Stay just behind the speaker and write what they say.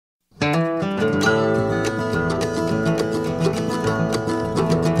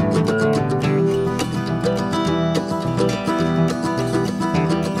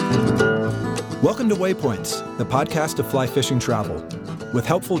Waypoints, the podcast of fly fishing travel. With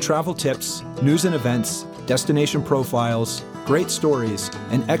helpful travel tips, news and events, destination profiles, great stories,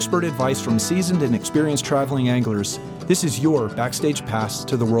 and expert advice from seasoned and experienced traveling anglers, this is your backstage pass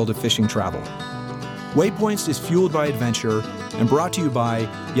to the world of fishing travel. Waypoints is fueled by adventure and brought to you by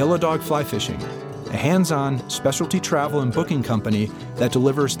Yellow Dog Fly Fishing, a hands-on specialty travel and booking company that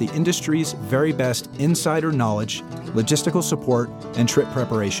delivers the industry's very best insider knowledge, logistical support, and trip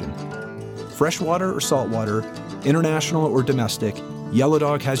preparation. Freshwater or saltwater, international or domestic, Yellow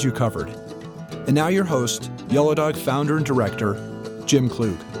Dog has you covered. And now your host, Yellow Dog founder and director, Jim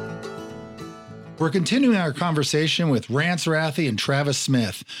Klug. We're continuing our conversation with Rance Rathie and Travis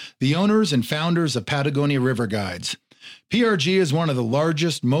Smith, the owners and founders of Patagonia River Guides. PRG is one of the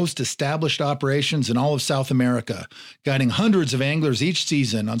largest, most established operations in all of South America, guiding hundreds of anglers each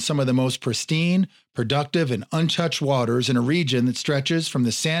season on some of the most pristine, productive, and untouched waters in a region that stretches from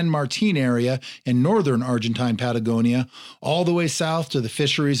the San Martin area in northern Argentine Patagonia all the way south to the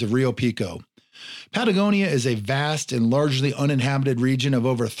fisheries of Rio Pico. Patagonia is a vast and largely uninhabited region of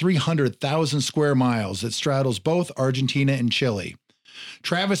over 300,000 square miles that straddles both Argentina and Chile.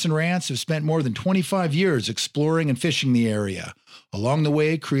 Travis and Rance have spent more than 25 years exploring and fishing the area, along the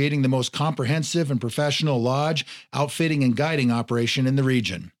way creating the most comprehensive and professional lodge, outfitting, and guiding operation in the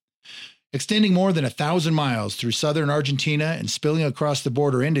region. Extending more than 1,000 miles through southern Argentina and spilling across the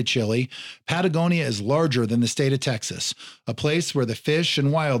border into Chile, Patagonia is larger than the state of Texas, a place where the fish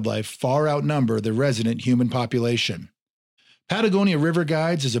and wildlife far outnumber the resident human population. Patagonia River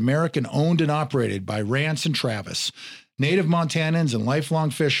Guides is American-owned and operated by Rance and Travis, native Montanans and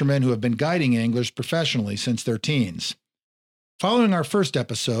lifelong fishermen who have been guiding anglers professionally since their teens. Following our first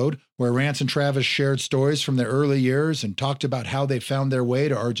episode, where Rance and Travis shared stories from their early years and talked about how they found their way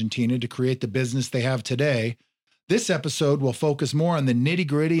to Argentina to create the business they have today, this episode will focus more on the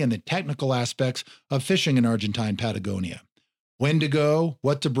nitty-gritty and the technical aspects of fishing in Argentine Patagonia. When to go,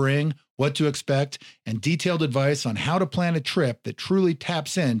 what to bring, what to expect, and detailed advice on how to plan a trip that truly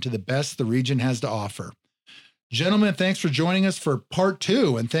taps into the best the region has to offer. Gentlemen, thanks for joining us for part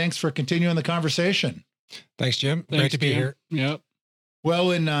 2, and thanks for continuing the conversation. Thanks, Jim. Great to be here. Yep.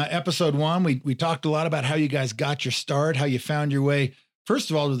 Well, in episode 1, we talked a lot about how you guys got your start, how you found your way, first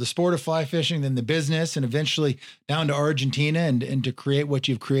of all, to the sport of fly fishing, then the business, and eventually down to Argentina and to create what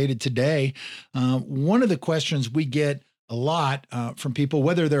you've created today. One of the questions we get a lot from people,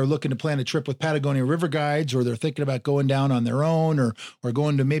 whether they're looking to plan a trip with Patagonia River Guides or they're thinking about going down on their own or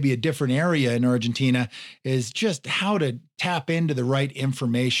going to maybe a different area in Argentina, is just how to tap into the right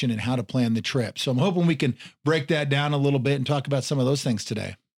information and how to plan the trip. So I'm hoping we can break that down a little bit and talk about some of those things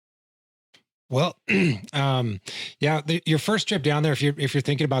today. Well, your first trip down there, if you're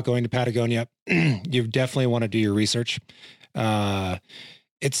thinking about going to Patagonia, you definitely want to do your research.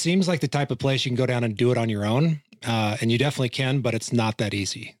 It seems like the type of place you can go down and do it on your own. And you definitely can, but it's not that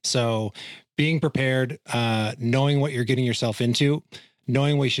easy. So being prepared, knowing what you're getting yourself into,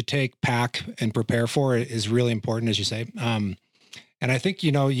 knowing what you should pack and prepare for it is really important, as you say. And I think,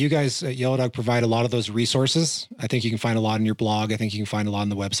 you guys at Yellow Dog provide a lot of those resources. I think you can find a lot on your blog. I think you can find a lot on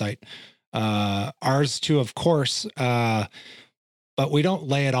the website. Ours too, of course, but we don't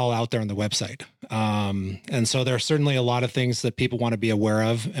lay it all out there on the website. And so there are certainly a lot of things that people want to be aware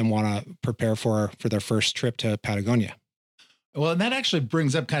of and want to prepare for their first trip to Patagonia. Well, and that actually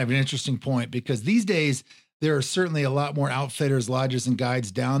brings up kind of an interesting point, because these days there are certainly a lot more outfitters, lodges, and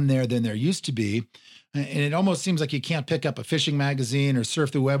guides down there than there used to be. And it almost seems like you can't pick up a fishing magazine or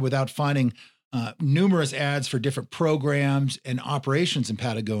surf the web without finding numerous ads for different programs and operations in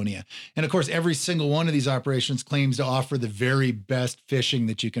Patagonia. And of course, every single one of these operations claims to offer the very best fishing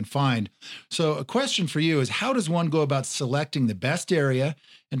that you can find. So a question for you is, how does one go about selecting the best area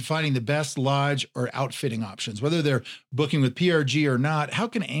and finding the best lodge or outfitting options? Whether they're booking with PRG or not, how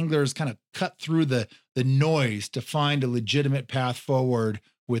can anglers kind of cut through the noise to find a legitimate path forward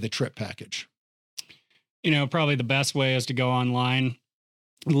with a trip package? Probably the best way is to go online,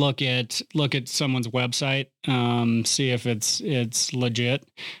 look at someone's website, see if it's legit,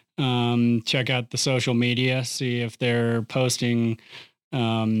 check out the social media, see if they're posting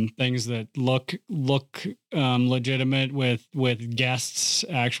things that look legitimate with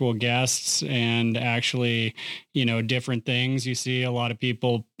actual guests and actually, different things. You see a lot of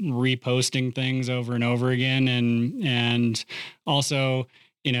people reposting things over and over again, and also,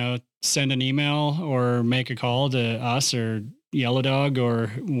 send an email or make a call to us or Yellow Dog or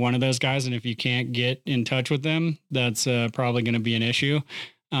one of those guys. And if you can't get in touch with them, that's probably going to be an issue.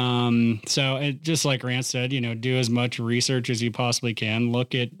 So it, just like Rance said, do as much research as you possibly can,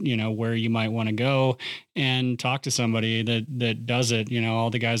 look at, where you might want to go and talk to somebody that does it. All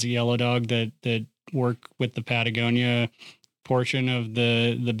the guys at Yellow Dog that work with the Patagonia portion of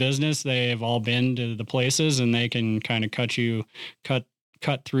the business. They have all been to the places, and they can kind of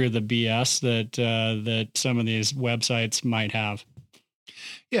cut through the BS that some of these websites might have.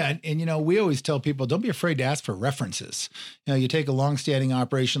 Yeah. And, we always tell people, don't be afraid to ask for references. You take a longstanding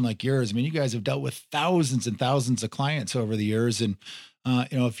operation like yours. I mean, you guys have dealt with thousands and thousands of clients over the years. And,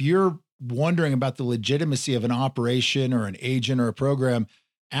 if you're wondering about the legitimacy of an operation or an agent or a program,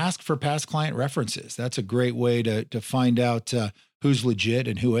 ask for past client references. That's a great way to find out who's legit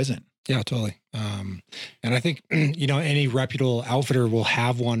and who isn't. Yeah, totally. And I think, any reputable outfitter will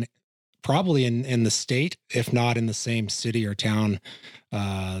have one probably in the state, if not in the same city or town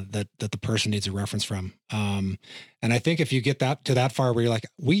that the person needs a reference from. And I think if you get to that far where you're like,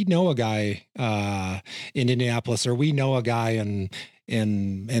 we know a guy in Indianapolis, or we know a guy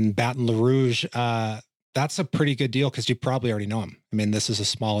in Baton Rouge, that's a pretty good deal because you probably already know him. I mean, this is a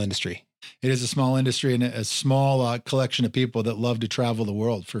small industry. It is a small industry and a small collection of people that love to travel the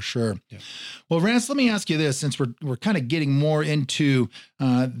world, for sure. Yeah. Well, Rance, let me ask you this, since we're kind of getting more into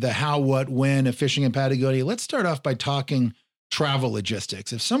the how, what, when of fishing in Patagonia. Let's start off by talking travel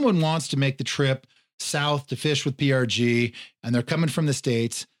logistics. If someone wants to make the trip south to fish with PRG and they're coming from the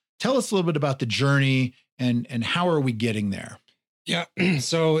States, tell us a little bit about the journey and how are we getting there? Yeah.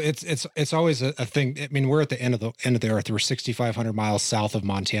 So it's always a thing. I mean, we're at the end of the earth. We're 6,500 miles south of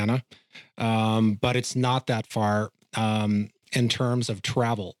Montana. But it's not that far, in terms of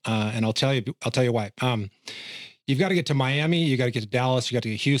travel. And I'll tell you why. You've got to get to Miami, you got to get to Dallas, you got to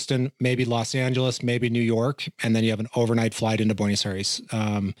get to Houston, maybe Los Angeles, maybe New York. And then you have an overnight flight into Buenos Aires.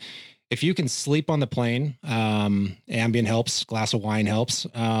 If you can sleep on the plane, Ambien helps, glass of wine helps.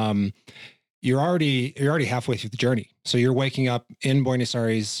 You're already halfway through the journey. So you're waking up in Buenos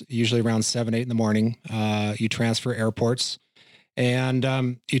Aires, usually around 7, 8 in the morning. You transfer airports and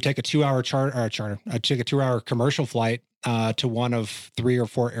you take a 2-hour take a 2-hour commercial flight to one of 3 or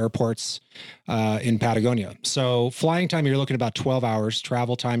 4 airports in Patagonia. So flying time, you're looking at about 12 hours.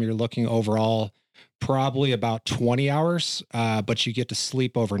 Travel time, you're looking overall probably about 20 hours, but you get to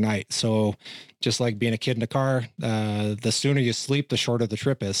sleep overnight. So just like being a kid in a car, the sooner you sleep, the shorter the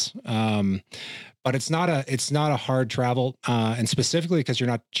trip is. But it's not a hard travel, and specifically because you're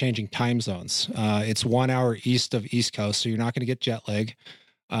not changing time zones. It's 1 hour east of East Coast, so you're not going to get jet lag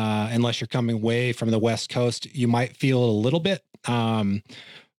unless you're coming way from the West Coast. You might feel a little bit,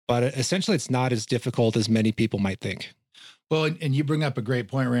 but essentially it's not as difficult as many people might think. Well, and you bring up a great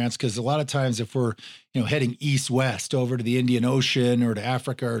point, Rance, because a lot of times if we're, heading east-west over to the Indian Ocean or to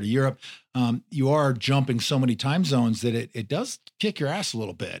Africa or to Europe, you are jumping so many time zones that it does kick your ass a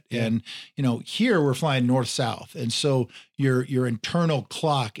little bit. Yeah. And, here we're flying north-south. And so your internal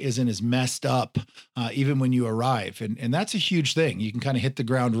clock isn't as messed up even when you arrive. And that's a huge thing. You can kind of hit the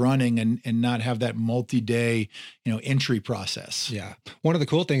ground running and not have that multi-day, entry process. Yeah. One of the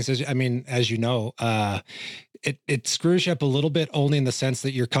cool things is, I mean, as you know, it screws you up a little bit only in the sense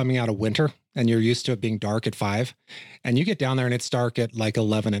that you're coming out of winter and you're used to it being dark at 5 and you get down there and it's dark at like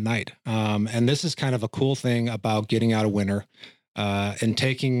 11 at night. And this is kind of a cool thing about getting out of winter and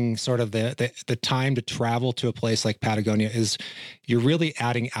taking sort of the time to travel to a place like Patagonia is you're really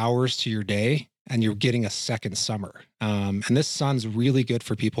adding hours to your day and you're getting a second summer. And this sun's really good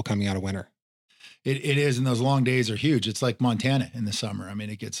for people coming out of winter. It is. And those long days are huge. It's like Montana in the summer. I mean,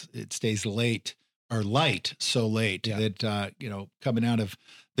 it stays late. Or light so late that, coming out of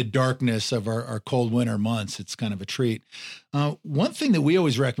the darkness of our cold winter months, it's kind of a treat. One thing that we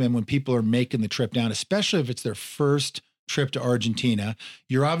always recommend when people are making the trip down, especially if it's their first trip to Argentina,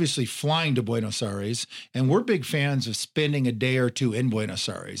 you're obviously flying to Buenos Aires, and we're big fans of spending a day or two in Buenos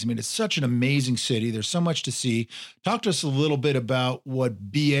Aires. I mean, it's such an amazing city. There's so much to see. Talk to us a little bit about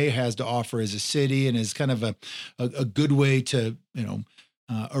what BA has to offer as a city and as kind of a good way to,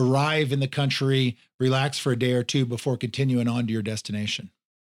 arrive in the country, relax for a day or two before continuing on to your destination.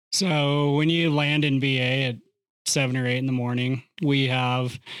 So when you land in BA at 7 or 8 in the morning, we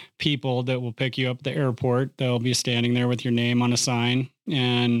have people that will pick you up at the airport. They'll be standing there with your name on a sign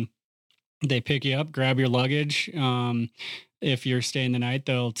and they pick you up, grab your luggage. If you're staying the night,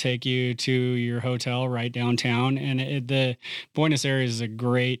 they'll take you to your hotel right downtown. And the Buenos Aires is a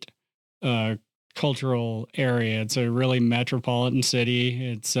great cultural area. It's a really metropolitan city.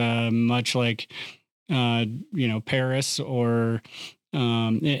 It's much like Paris or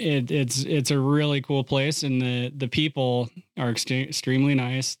it's a really cool place, and the people are extremely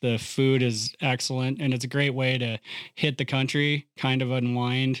nice. The food is excellent, and it's a great way to hit the country, kind of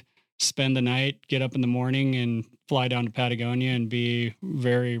unwind, spend the night, get up in the morning, and fly down to Patagonia and be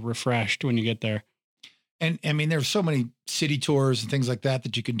very refreshed when you get there. And I mean, there's so many city tours and things like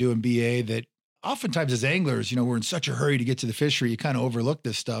that you can do in BA that oftentimes as anglers, we're in such a hurry to get to the fishery, you kind of overlook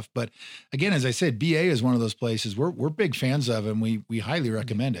this stuff. But again, as I said, BA is one of those places we're big fans of, and we highly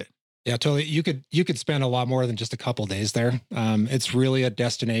recommend it. Yeah, totally. You could spend a lot more than just a couple days there. It's really a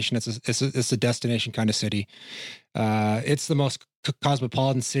destination. It's a destination kind of city. It's the most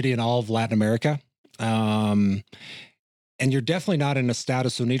cosmopolitan city in all of Latin America. And you're definitely not in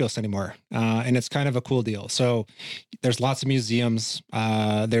Estados Unidos anymore. And it's kind of a cool deal. So there's lots of museums.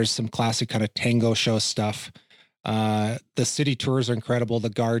 There's some classic kind of tango show stuff. The city tours are incredible.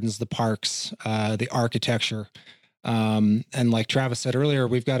 The gardens, the parks, the architecture. And like Travis said earlier,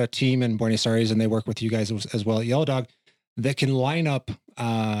 we've got a team in Buenos Aires, and they work with you guys as well at Yellow Dog, that can line up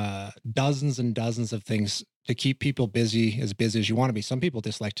dozens and dozens of things to keep people busy as you want to be. Some people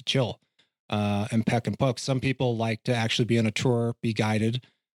just like to chill and peck and poke. Some people like to actually be on a tour, be guided,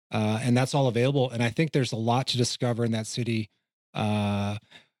 and that's all available. And I think there's a lot to discover in that city,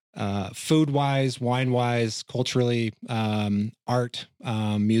 food-wise, wine-wise, culturally, art,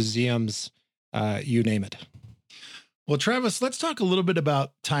 museums, you name it. Well, Travis, let's talk a little bit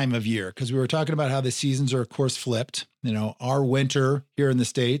about time of year, because we were talking about how the seasons are, of course, flipped. Our winter here in the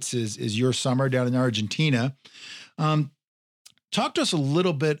States is your summer down in Argentina. Talk to us a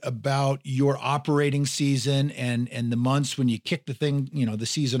little bit about your operating season and the months when you kick the thing, the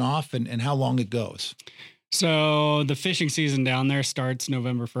season off, and how long it goes. So the fishing season down there starts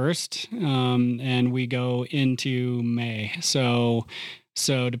November 1st, and we go into May. So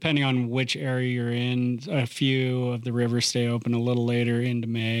depending on which area you're in, a few of the rivers stay open a little later into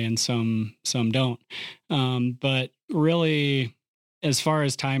May, and some don't. But really, as far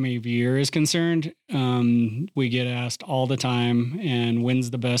as time of year is concerned, we get asked all the time, and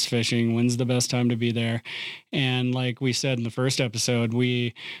when's the best fishing? When's the best time to be there? And like we said in the first episode,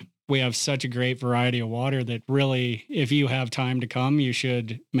 we have such a great variety of water that really, if you have time to come, you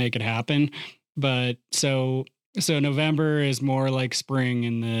should make it happen. But so November is more like spring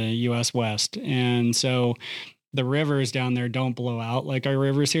in the U.S. West. And so the rivers down there don't blow out like our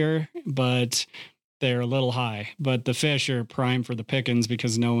rivers here, but they're a little high. But the fish are prime for the pickings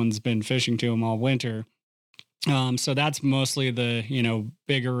because no one's been fishing to them all winter. So that's mostly the,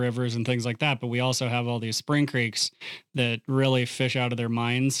 bigger rivers and things like that. But we also have all these spring creeks that really fish out of their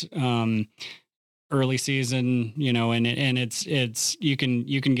minds. Early season, and it's you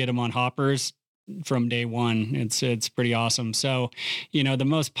can get them on hoppers from day one. It's pretty awesome. So, the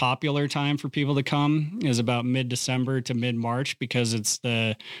most popular time for people to come is about mid-December to mid-March, because it's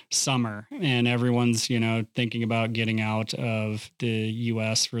the summer and everyone's, thinking about getting out of the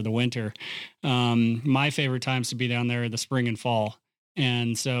US for the winter. My favorite times to be down there are the spring and fall.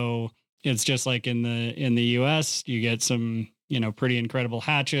 And so it's just like in the US, you get some, pretty incredible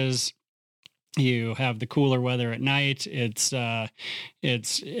hatches. You have the cooler weather at night. It's and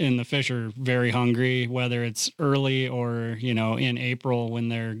the fish are very hungry, whether it's early or, in April when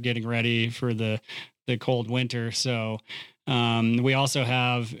they're getting ready for the cold winter. So we also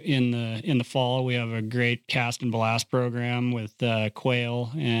have in the fall, we have a great cast and blast program with quail,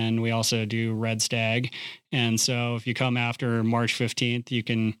 and we also do red stag. And so if you come after March 15th, you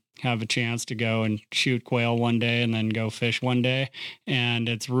can have a chance to go and shoot quail one day and then go fish one day. And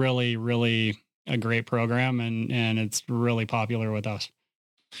it's really, really a great program, and it's really popular with us.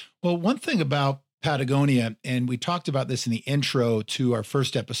 Well, one thing about Patagonia, and we talked about this in the intro to our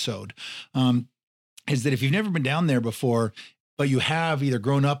first episode, is that if you've never been down there before, but you have either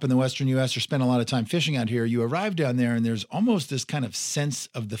grown up in the Western U.S. or spent a lot of time fishing out here, you arrive down there and there's almost this kind of sense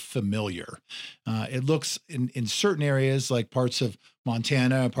of the familiar. It looks in certain areas like parts of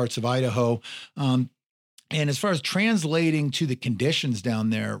Montana, parts of Idaho. And as far as translating to the conditions down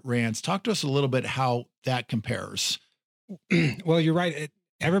there, Rance, talk to us a little bit how that compares. Well, you're right.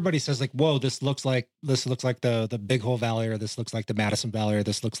 Everybody says like, whoa, this looks like the Big Hole Valley, or this looks like the Madison Valley, or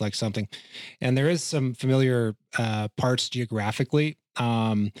this looks like something. And there is some familiar parts geographically.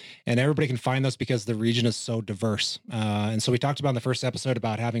 And everybody can find those because the region is so diverse. And so we talked about in the first episode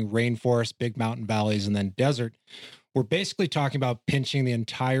about having rainforest, big mountain valleys, and then desert. We're basically talking about pinching the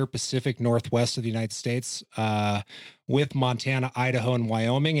entire Pacific Northwest of the United States with Montana, Idaho, and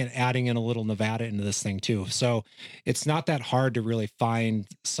Wyoming, and adding in a little Nevada into this thing too. So it's not that hard to really find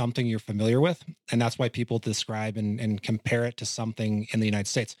something you're familiar with. And that's why people describe and compare it to something in the United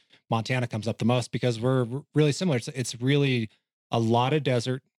States. Montana comes up the most because we're really similar. It's really a lot of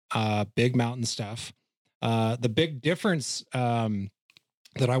desert, big mountain stuff. The big difference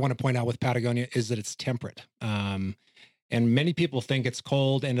that I want to point out with Patagonia is that it's temperate. And many people think it's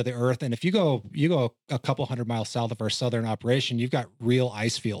cold into the earth. And if you go a couple 100 miles south of our southern operation, you've got real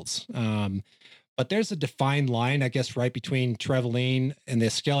ice fields. But there's a defined line, I guess, right between Trevelin and the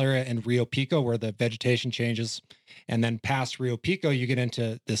Escala area and Rio Pico, where the vegetation changes. And then past Rio Pico, you get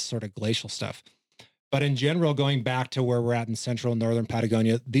into this sort of glacial stuff. But in general, going back to where we're at in central and northern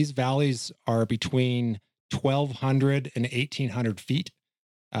Patagonia, these valleys are between 1,200 and 1,800 feet.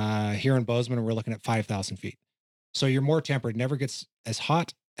 Here in Bozeman, we're looking at 5,000 feet. So you're more temperate, never gets as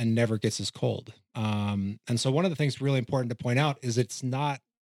hot and never gets as cold. And so one of the things really important to point out is it's not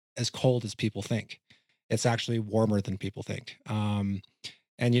as cold as people think. It's actually warmer than people think. And,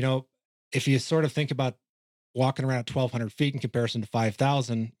 if you sort of think about walking around at 1,200 feet in comparison to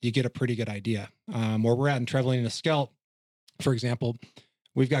 5,000, you get a pretty good idea. Where we're at in Trevelin and Escala, for example,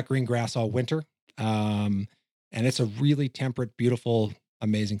 we've got green grass all winter. And it's a really temperate, beautiful,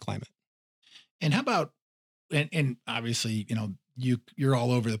 amazing climate. And how about, and obviously, you're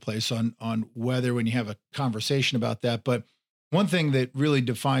all over the place on weather when you have a conversation about that. But one thing that really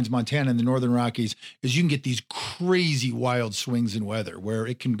defines Montana and the Northern Rockies is you can get these crazy wild swings in weather where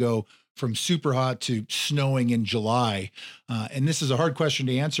it can go from super hot to snowing in July. And this is a hard question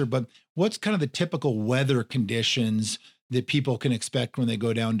to answer, but what's kind of the typical weather conditions that people can expect when they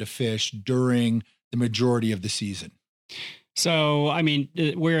go down to fish during the majority of the season? So, I mean,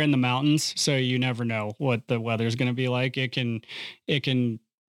 we're in the mountains, so you never know what the weather's going to be like.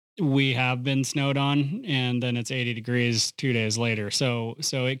 We have been snowed on, and then it's 80 degrees 2 days later. So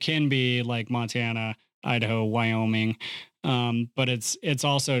it can be like Montana, Idaho, Wyoming. But it's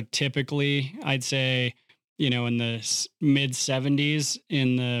also typically, I'd say, in the mid 70s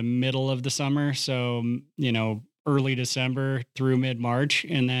in the middle of the summer. So, early December through mid March.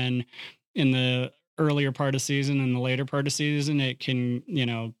 And then in the earlier part of season and the later part of season, it can,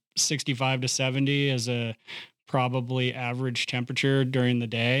 65 to 70 is a probably average temperature during the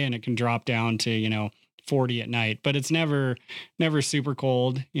day, and it can drop down to 40 at night, but it's never super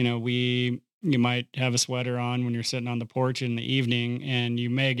cold. You might have a sweater on when you're sitting on the porch in the evening, and you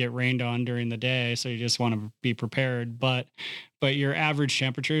may get rained on during the day, so you just want to be prepared. But your average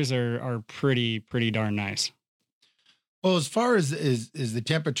temperatures are pretty darn nice. Well, as far as the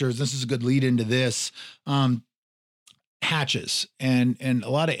temperatures, this is a good lead into this. Hatches and a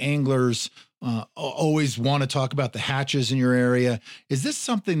lot of anglers always want to talk about the hatches in your area. Is this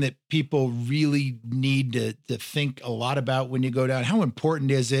something that people really need to think a lot about when you go down? How important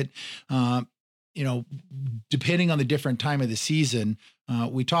is it? Depending on the different time of the season,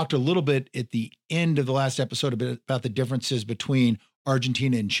 we talked a little bit at the end of the last episode about the differences between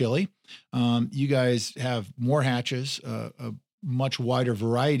Argentina and Chile. You guys have more hatches, a much wider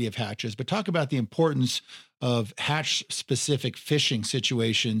variety of hatches, but talk about the importance of hatch-specific fishing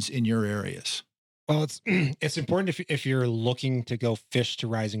situations in your areas. Well, it's important if you're looking to go fish to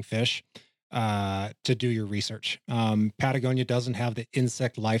rising fish, to do your research. Patagonia doesn't have the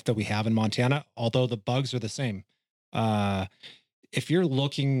insect life that we have in Montana, although the bugs are the same. If you're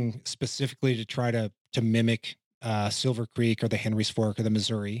looking specifically to try to mimic Silver Creek or the Henry's Fork or the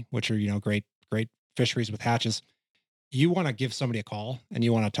Missouri, which are great fisheries with hatches, you want to give somebody a call and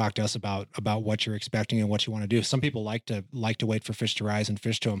you want to talk to us about what you're expecting and what you want to do. Some people like to wait for fish to rise and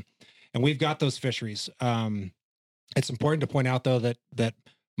fish to them, and we've got those fisheries. It's important to point out though that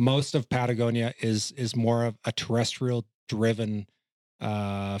most of Patagonia is more of a terrestrial driven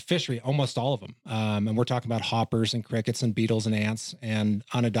fishery, almost all of them. And we're talking about hoppers and crickets and beetles and ants and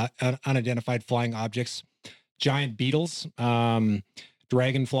unidentified flying objects, giant beetles,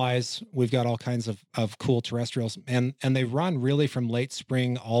 dragonflies. We've got all kinds of cool terrestrials, and they run really from late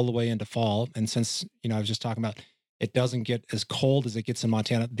spring all the way into fall. And since, I was just talking about, it doesn't get as cold as it gets in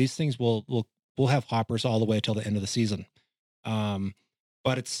Montana, these things will have hoppers all the way till the end of the season.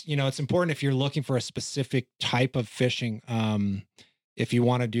 But it's important if you're looking for a specific type of fishing, if you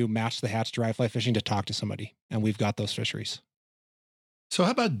want to do match the hatch dry fly fishing, to talk to somebody, and we've got those fisheries. So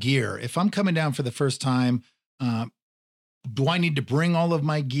how about gear? If I'm coming down for the first time, do I need to bring all of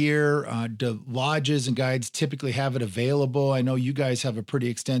my gear? Do lodges and guides typically have it available? I know you guys have a pretty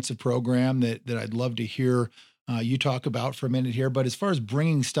extensive program that I'd love to hear you talk about for a minute here. But as far as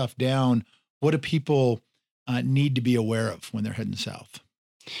bringing stuff down, what do people need to be aware of when they're heading south?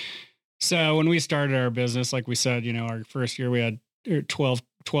 So when we started our business, like we said, our first year we had 12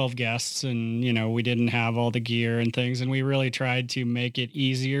 guests, and, we didn't have all the gear and things. And we really tried to make it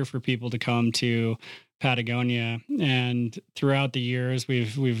easier for people to come to Patagonia. And throughout the years,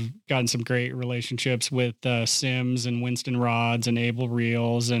 we've gotten some great relationships with Sims and Winston Rods and Able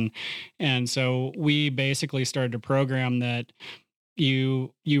Reels. And so we basically started a program that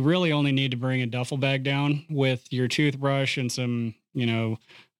you really only need to bring a duffel bag down with your toothbrush and some,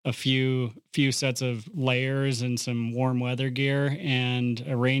 a few sets of layers and some warm weather gear and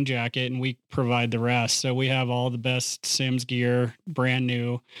a rain jacket, and we provide the rest. So we have all the best Simms gear, brand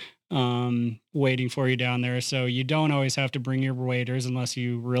new, waiting for you down there. So you don't always have to bring your waders unless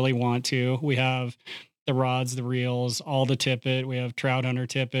you really want to. We have the rods, the reels, all the tippet. We have trout hunter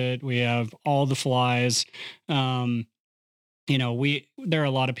tippet. We have all the flies. You know, there are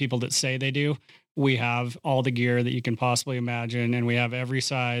a lot of people that say they do. We have all the gear that you can possibly imagine, and we have every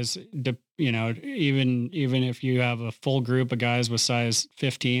size. You know, even if you have a full group of guys with size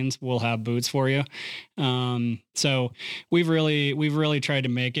 15s, we'll have boots for you. So we've really tried to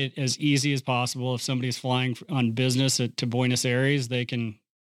make it as easy as possible. If somebody's flying on business to Buenos Aires, they can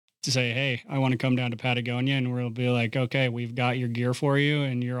say, "Hey, I want to come down to Patagonia," and we'll be like, "Okay, we've got your gear for you,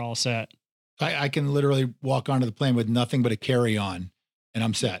 and you're all set." I can literally walk onto the plane with nothing but a carry-on, and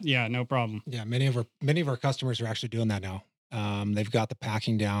I'm set. Yeah, no problem. Yeah, many of our customers are actually doing that now. They've got the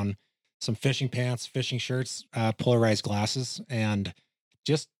packing down, some fishing pants, fishing shirts, polarized glasses, and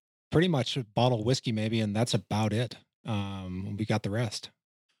just pretty much a bottle of whiskey maybe, and that's about it. We got the rest.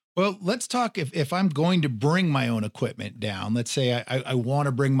 Well, let's talk if I'm going to bring my own equipment down. Let's say I want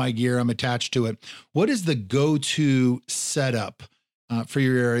to bring my gear, I'm attached to it. What is the go-to setup for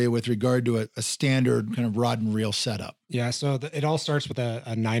your area with regard to a standard kind of rod and reel setup? Yeah, so it all starts with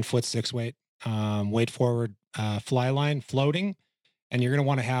a 9-foot 6 weight, weight forward fly line floating, and you're going to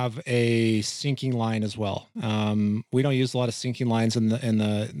want to have a sinking line as well. We don't use a lot of sinking lines in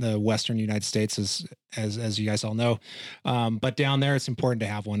the Western United States, as you guys all know, but down there it's important to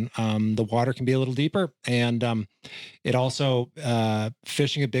have one. The water can be a little deeper, and it also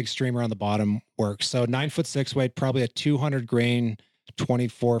fishing a big streamer on the bottom works. So 9-foot 6 weight, probably a 200 grain.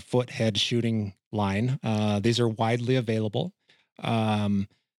 24-foot head shooting line. These are widely available.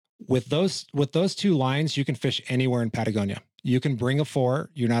 With those two lines, you can fish anywhere in Patagonia. You can bring a 4.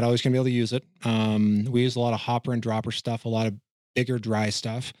 You're not always going to be able to use it. We use a lot of hopper and dropper stuff, a lot of bigger dry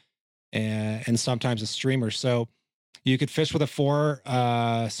stuff, and sometimes a streamer. So you could fish with a 4,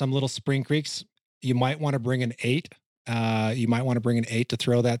 some little spring creeks. You might want to bring an 8. You might want to bring an 8 to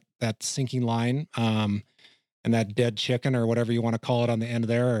throw that sinking line. And that dead chicken or whatever you want to call it on the end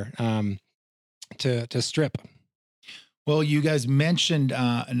there, to strip. Well, you guys mentioned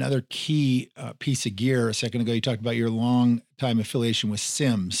another key piece of gear a second ago. You talked about your long time affiliation with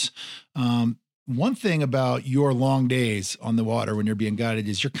Simms. One thing about your long days on the water when you're being guided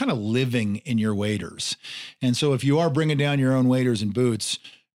is you're kind of living in your waders. And so if you are bringing down your own waders and boots,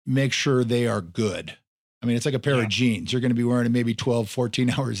 make sure they are good. I mean, it's like a pair of jeans. You're going to be wearing it maybe 12, 14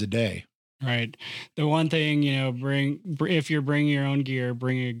 hours a day. Right. The one thing, you know, if you're bringing your own gear,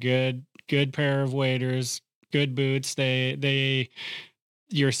 bring a good pair of waders, good boots.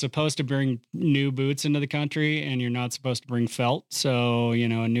 You're supposed to bring new boots into the country, and you're not supposed to bring felt. So, you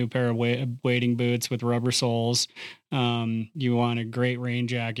know, a new pair of wading boots with rubber soles. You want a great rain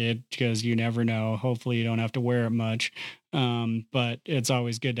jacket because you never know. Hopefully you don't have to wear it much. But it's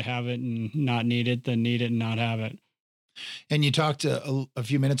always good to have it and not need it than need it and not have it. And you talked a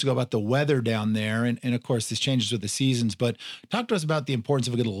few minutes ago about the weather down there. And of course, this changes with the seasons, but talk to us about the importance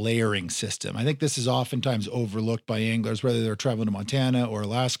of a good layering system. I think this is oftentimes overlooked by anglers, whether they're traveling to Montana or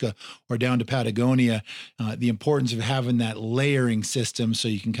Alaska or down to Patagonia, the importance of having that layering system so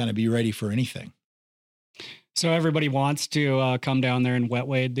you can kind of be ready for anything. So everybody wants to come down there and wet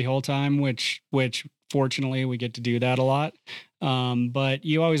wade the whole time, which fortunately we get to do that a lot. But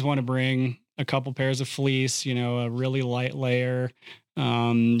you always want to bring a couple pairs of fleece, you know, a really light layer,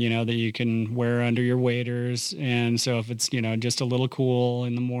 you know, that you can wear under your waders. And so if it's, you know, just a little cool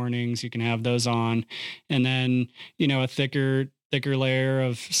in the mornings, you can have those on. And then, you know, a thicker layer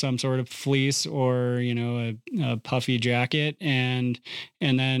of some sort of fleece or, you know, a puffy jacket. And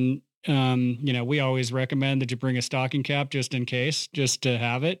then, you know, we always recommend that you bring a stocking cap just in case, just to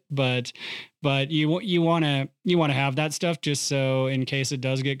have it. But you want to have that stuff just so in case it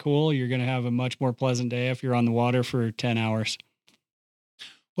does get cool, you're going to have a much more pleasant day if you're on the water for 10 hours.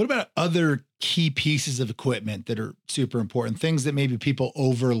 What about other key pieces of equipment that are super important, things that maybe people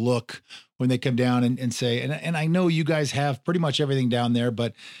overlook when they come down and say, and I know you guys have pretty much everything down there,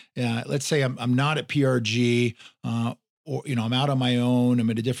 but let's say I'm not at PRG, or, you know, I'm out on my own, I'm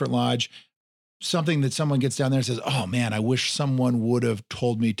at a different lodge, something that someone gets down there and says, oh man, I wish someone would have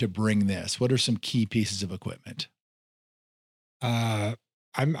told me to bring this. What are some key pieces of equipment? I'm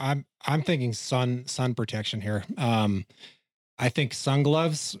thinking sun protection here. I think sun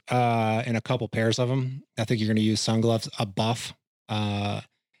gloves, and a couple pairs of them. I think you're going to use sun gloves, a buff,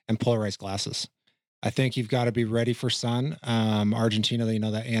 and polarized glasses. I think you've got to be ready for sun. Argentina, you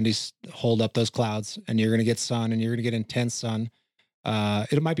know, that Andes hold up those clouds, and you're going to get sun, and you're going to get intense sun.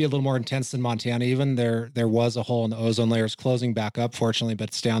 It might be a little more intense than Montana. Even there was a hole in the ozone layer. It's closing back up, fortunately, but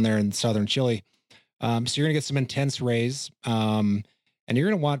it's down there in southern Chile. So you're gonna get some intense rays, and you're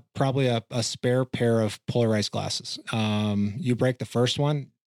gonna want probably a spare pair of polarized glasses. You break the first one,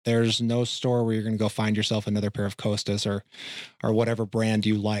 there's no store where you're gonna go find yourself another pair of Costas or whatever brand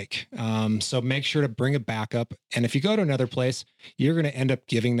you like. So make sure to bring a backup. And if you go to another place, you're gonna end up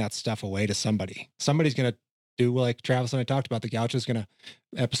giving that stuff away to somebody. Somebody's gonna do like Travis and I talked about. The Gaucho is going to,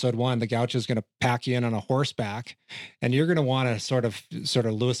 episode 1, the Gaucho is going to pack you in on a horseback, and you're going to want to sort of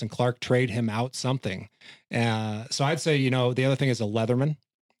Lewis and Clark trade him out something. So I'd say, the other thing is a Leatherman.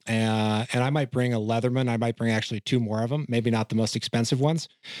 And I might bring a Leatherman. I might bring actually 2 more of them, maybe not the most expensive ones,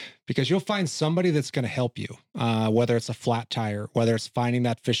 because you'll find somebody that's going to help you, whether it's a flat tire, whether it's finding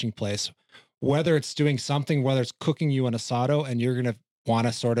that fishing place, whether it's doing something, whether it's cooking you an asado, and you're going to want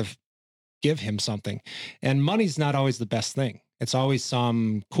to sort of give him something. And money's not always the best thing. It's always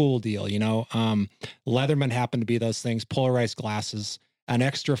some cool deal, Leatherman happen to be those things, polarized glasses, an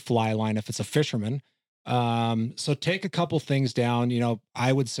extra fly line if it's a fisherman. So take a couple things down,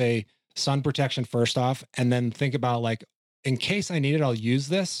 I would say sun protection first off, and then think about like, in case I need it, I'll use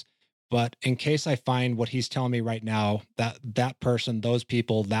this. But in case I find what he's telling me right now, that person, those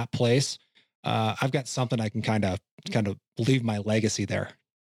people, that place, I've got something I can kind of leave my legacy there.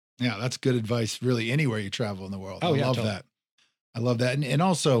 Yeah, that's good advice, really, anywhere you travel in the world. Oh, I love that. I love that. And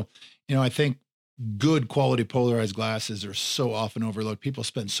also, I think good quality polarized glasses are so often overlooked. People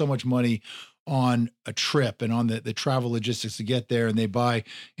spend so much money on a trip and on the travel logistics to get there. And they buy,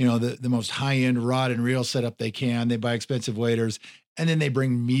 the most high-end rod and reel setup they can. They buy expensive waders, and then they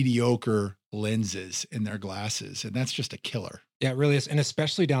bring mediocre lenses in their glasses. And that's just a killer. Yeah, it really is. And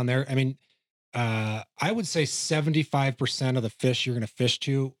especially down there, I mean, I would say 75% of the fish you're going to fish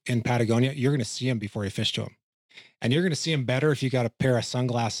to in Patagonia, you're going to see them before you fish to them. And you're going to see them better if you got a pair of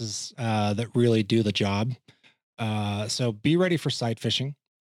sunglasses that really do the job. So be ready for sight fishing,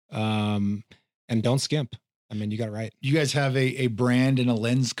 and don't skimp. I mean, you got it right. You guys have a brand and a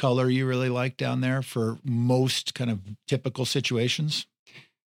lens color you really like down there for most kind of typical situations?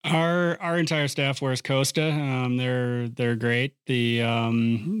 Our entire staff wears Costa. They're great.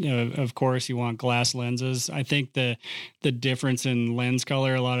 Of course you want glass lenses. I think the difference in lens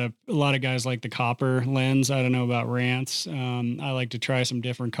color, a lot of guys like the copper lens. I don't know about Rance. I like to try some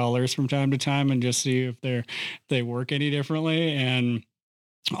different colors from time to time and just see if they work any differently. And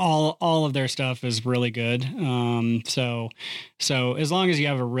all of their stuff is really good. So as long as you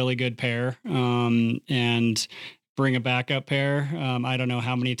have a really good pair, and bring a backup pair. I don't know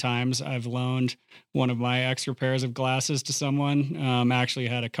how many times I've loaned one of my extra pairs of glasses to someone. Actually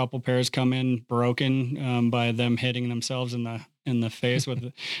had a couple pairs come in broken by them hitting themselves in the face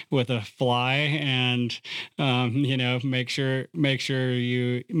with a fly, and make sure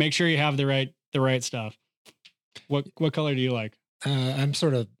you have the right stuff. What color do you like? I'm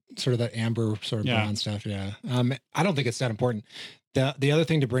sort of that amber brown stuff. Yeah. I don't think it's that important. The other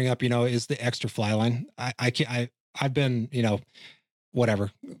thing to bring up, is the extra fly line. I've been,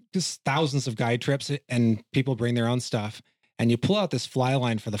 whatever, just thousands of guide trips, and people bring their own stuff, and you pull out this fly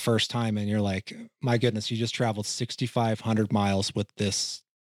line for the first time, and you're like, my goodness, you just traveled 6,500 miles with this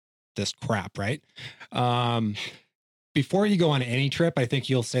crap, right? Before you go on any trip, I think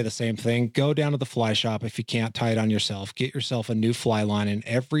you'll say the same thing. Go down to the fly shop. If you can't tie it on yourself, get yourself a new fly line in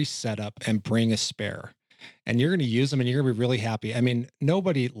every setup and bring a spare, and you're going to use them, and you're going to be really happy. I mean,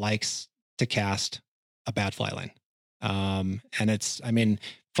 nobody likes to cast a bad fly line. And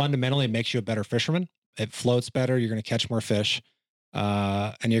fundamentally it makes you a better fisherman. It floats better. You're going to catch more fish,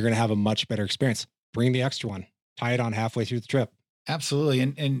 and you're going to have a much better experience. Bring the extra one, tie it on halfway through the trip. Absolutely.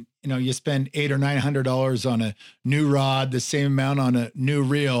 And you spend $800 or $900 on a new rod, the same amount on a new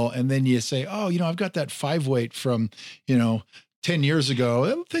reel. And then you say, oh, I've got that 5-weight from, 10 years ago.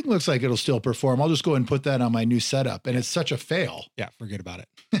 That thing looks like it'll still perform. I'll just go and put that on my new setup. And it's such a fail. Yeah, forget about it.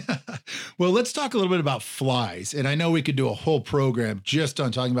 Well, let's talk a little bit about flies. And I know we could do a whole program just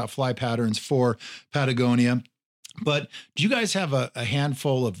on talking about fly patterns for Patagonia. But do you guys have a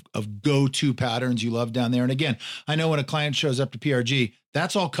handful of go-to patterns you love down there? And again, I know when a client shows up to PRG,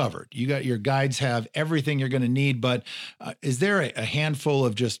 that's all covered. You got your guides have everything you're going to need. But is there a handful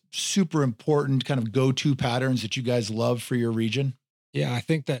of just super important kind of go-to patterns that you guys love for your region? Yeah, I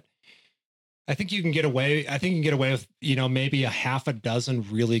think you can get away. I think you can get away with, maybe a half a dozen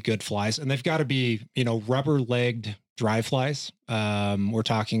really good flies, and they've got to be, rubber-legged dry flies. We're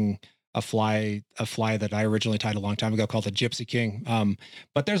talking a fly that I originally tied a long time ago called the Gypsy King.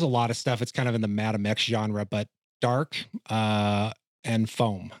 But there's a lot of stuff. It's kind of in the Matamex genre, but dark and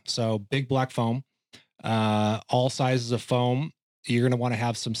foam. So big black foam, all sizes of foam. you're going to want to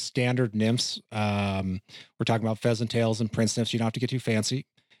have some standard nymphs. We're talking about pheasant tails and prince nymphs. You don't have to get too fancy.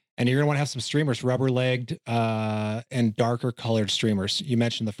 And you're going to want to have some streamers, rubber-legged and darker colored streamers. You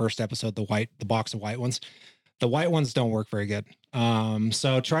mentioned the first episode, the box of white ones. The white ones don't work very good.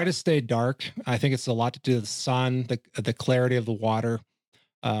 So try to stay dark. I think it's a lot to do with the sun, the clarity of the water,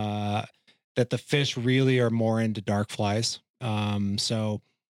 that the fish really are more into dark flies. So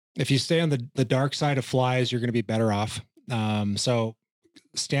if you stay on the dark side of flies, you're going to be better off. So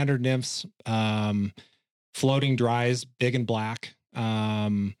standard nymphs, floating dries, big and black,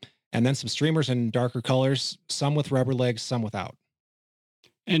 and then some streamers in darker colors, some with rubber legs, some without.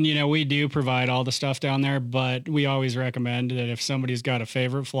 And, we do provide all the stuff down there, but we always recommend that if somebody's got a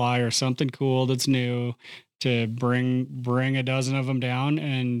favorite fly or something cool that's new, to bring a dozen of them down.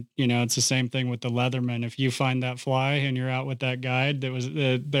 And, it's the same thing with the Leatherman. If you find that fly and you're out with that guide,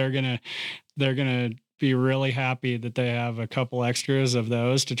 they're going to be really happy that they have a couple extras of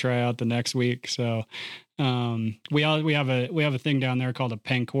those to try out the next week. So, we have a thing down there called a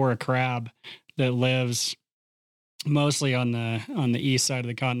Pancora crab that lives mostly on the east side of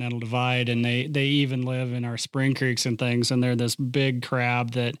the Continental Divide, and they even live in our spring creeks and things, and they're this big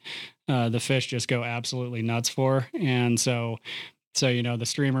crab that the fish just go absolutely nuts for. And so the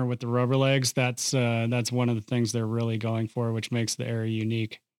streamer with the rubber legs, that's one of the things they're really going for, which makes the area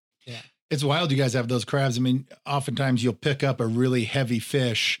unique. Yeah, it's wild you guys have those crabs. I mean, oftentimes you'll pick up a really heavy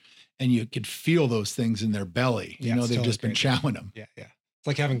fish and you could feel those things in their belly. They've totally just been chowing them. Yeah. It's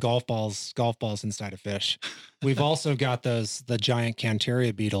like having golf balls inside a fish. We've also got the giant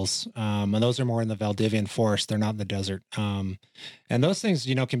Cantaria beetles. And those are more in the Valdivian forest. They're not in the desert. And those things,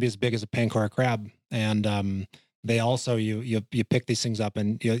 can be as big as a Pancora crab. And they also, you pick these things up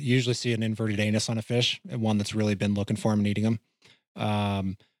and you usually see an inverted anus on a fish, and one that's really been looking for them and eating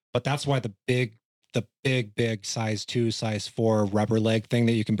them. But that's why the big size 2, size 4 rubber leg thing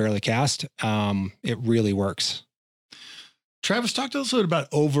that you can barely cast, it really works. Travis, talk to us a little bit about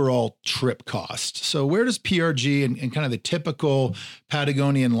overall trip cost. So where does PRG and kind of the typical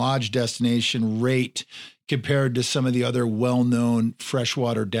Patagonian lodge destination rate compared to some of the other well-known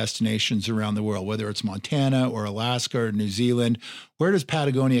freshwater destinations around the world, whether it's Montana or Alaska or New Zealand? Where does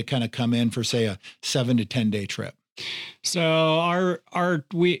Patagonia kind of come in for, say, a 7 to 10 day trip? So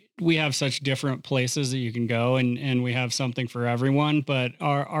we have such different places that you can go, and we have something for everyone, but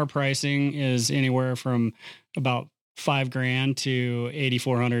our pricing is anywhere from about $5,000 to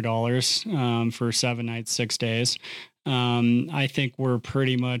 $8,400 for 7 nights, 6 days. I think we're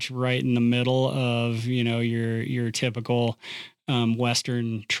pretty much right in the middle of, your typical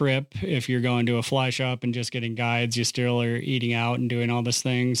Western trip. If you're going to a fly shop and just getting guides, you still are eating out and doing all this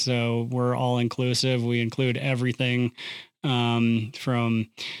things. So we're all inclusive. We include everything from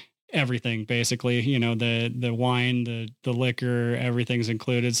everything, basically, the wine, the liquor, everything's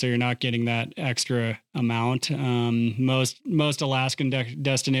included. So you're not getting that extra amount. Most Alaskan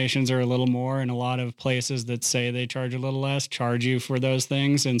destinations are a little more, and a lot of places that say they charge a little less charge you for those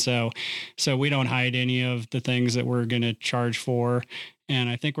things. And so we don't hide any of the things that we're going to charge for. And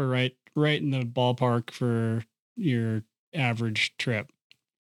I think we're right in the ballpark for your average trip.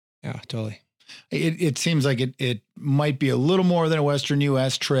 Yeah, totally. It seems like it might be a little more than a Western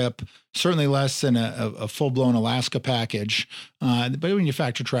U.S. trip, certainly less than a full-blown Alaska package. But when you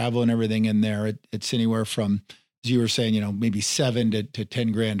factor travel and everything in there, it's anywhere from, as you were saying, maybe $7,000 to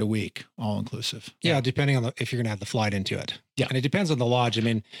 $10,000 a week, all inclusive. Yeah, depending on if you're going to have the flight into it. Yeah, and it depends on the lodge. I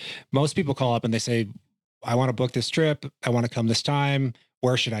mean, most people call up and they say, "I want to book this trip. I want to come this time.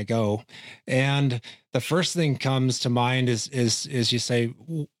 Where should I go?" And the first thing comes to mind is you say,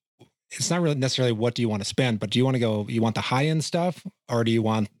 it's not really necessarily what do you want to spend, but do you want to go, you want the high end stuff, or do you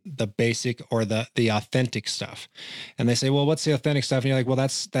want the basic or the authentic stuff? And they say, well, what's the authentic stuff? And you're like, well,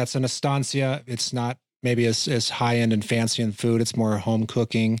 that's an estancia. It's not maybe as high end and fancy in food. It's more home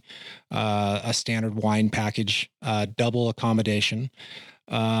cooking, a standard wine package, double accommodation.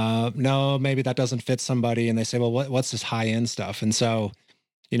 No, maybe that doesn't fit somebody. And they say, well, what's this high end stuff? And so,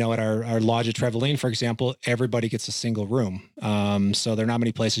 at our lodge at Trevelin, for example, everybody gets a single room. So there are not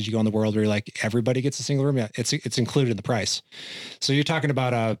many places you go in the world where you're like, everybody gets a single room. Yeah, it's included in the price. So you're talking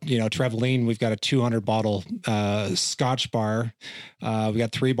about Trevelin, we've got a 200 bottle Scotch bar. We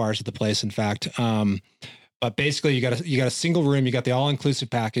got 3 bars at the place, in fact. But basically, you got a single room. You got the all-inclusive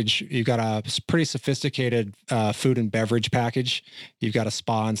package. You've got a pretty sophisticated food and beverage package. You've got a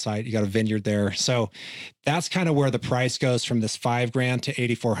spa on site. You got a vineyard there. So that's kind of where the price goes from this $5,000 to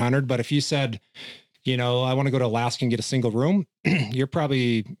 $8,400. But if you said, I want to go to Alaska and get a single room, you're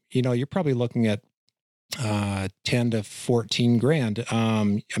probably looking at $10,000 to $14,000.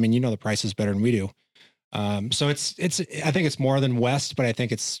 I mean, the prices better than we do. So I think it's more than west, but I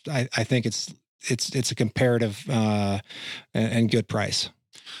think it's a comparative and good price.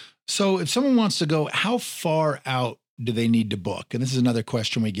 So if someone wants to go, how far out do they need to book? And this is another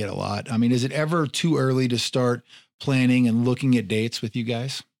question we get a lot. I mean, is it ever too early to start planning and looking at dates with you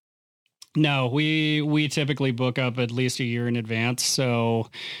guys? No, we typically book up at least a year in advance. So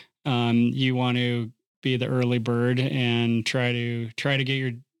you want to be the early bird and try to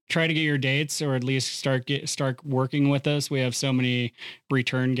get your dates, or at least start working with us. We have so many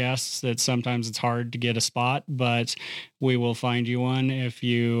return guests that sometimes it's hard to get a spot, but we will find you one if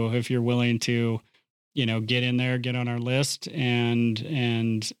you're willing to, get in there, get on our list,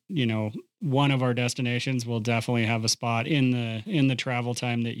 and one of our destinations will definitely have a spot in the travel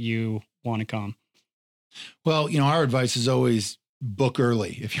time that you want to come. Well, our advice is always book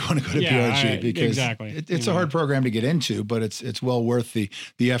early if you want to go to PRG, because exactly. It's a hard program to get into, but it's well worth the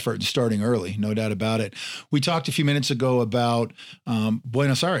effort in starting early, no doubt about it. We talked a few minutes ago about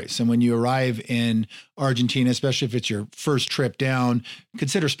Buenos Aires, and when you arrive in Argentina, especially if it's your first trip down,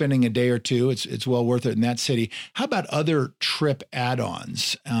 consider spending a day or two. It's well worth it in that city. How about other trip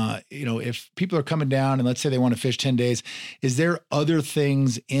add-ons? If people are coming down and let's say they want to fish 10 days, is there other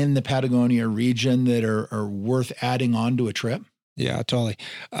things in the Patagonia region that are worth adding on to a trip? Yeah, totally.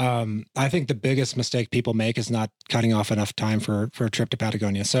 I think the biggest mistake people make is not cutting off enough time for a trip to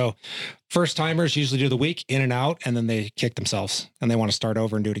Patagonia. So first timers usually do the week in and out, and then they kick themselves and they want to start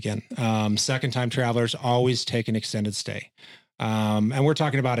over and do it again. Second time travelers always take an extended stay. And we're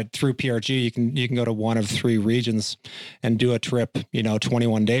talking about it through PRG. You can go to one of 3 regions and do a trip,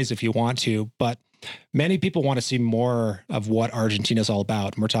 21 days if you want to, but many people want to see more of what Argentina is all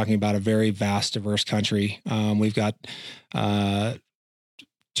about. And we're talking about a very vast, diverse country. We've got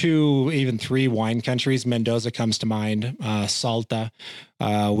 2, even 3 wine countries. Mendoza comes to mind. Salta.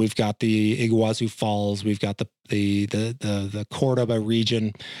 We've got the Iguazu Falls. We've got the Cordoba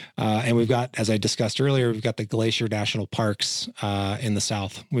region, and we've got, as I discussed earlier, we've got the Glacier National Parks in the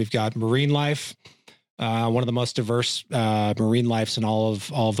south. We've got marine life. One of the most diverse marine lives in all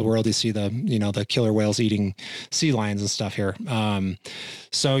of the world. You see the killer whales eating sea lions and stuff here.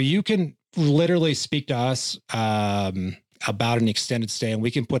 So you can literally speak to us about an extended stay, and we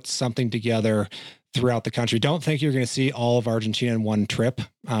can put something together throughout the country. Don't think you're going to see all of Argentina in one trip.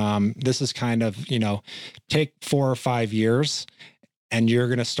 This is kind of, take 4 or 5 years, and you're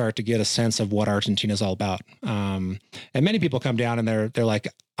going to start to get a sense of what Argentina is all about. And many people come down and they're like,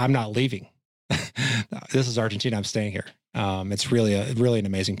 I'm not leaving. This is Argentina. I'm staying here. It's really an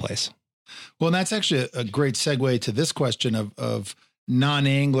amazing place. Well, and that's actually a great segue to this question of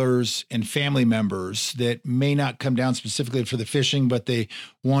non-anglers and family members that may not come down specifically for the fishing, but they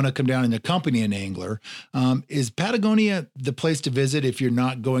want to come down and accompany an angler. Is Patagonia the place to visit if you're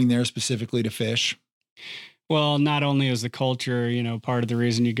not going there specifically to fish? Well, not only is the culture, part of the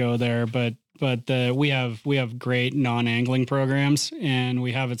reason you go there, but we have great non-angling programs, and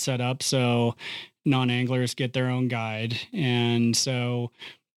we have it set up so non-anglers get their own guide. And so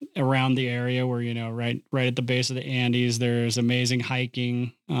around the area where, right at the base of the Andes, there's amazing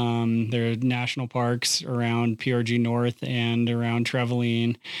hiking. There are national parks around PRG North and around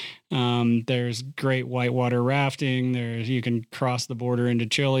Trevelin. There's great whitewater rafting. You can cross the border into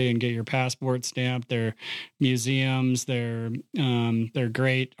Chile and get your passport stamped. There are museums. There are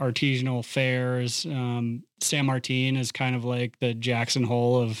great artisanal fairs. San Martin is kind of like the Jackson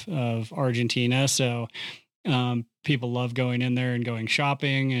Hole of Argentina. So people love going in there and going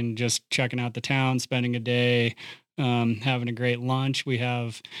shopping and just checking out the town, spending a day, having a great lunch. We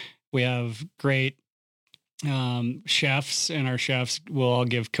have great chefs, and our chefs will all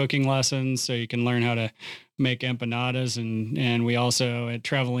give cooking lessons, so you can learn how to make empanadas. And we also at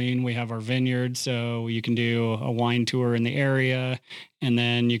Trevelin, we have our vineyard, so you can do a wine tour in the area, and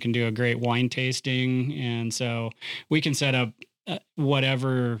then you can do a great wine tasting. And so we can set up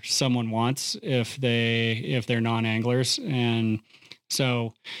whatever someone wants if they're non-anglers. And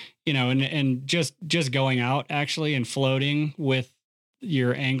so, and just going out actually and floating with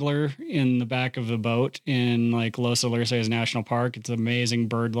your angler in the back of the boat in like Los Alerces National Park. It's amazing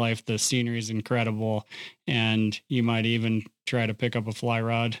bird life. The scenery is incredible. And you might even try to pick up a fly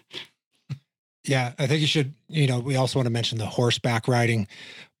rod. Yeah, I think you should, we also want to mention the horseback riding,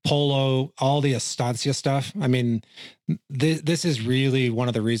 polo, all the estancia stuff. I mean, this is really one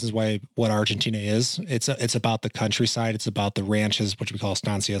of the reasons why what Argentina is. It's about the countryside. It's about the ranches, which we call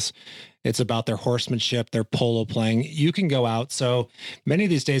estancias. It's about their horsemanship, their polo playing. You can go out. So many of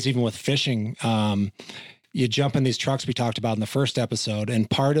these days, even with fishing, you jump in these trucks we talked about in the first episode, and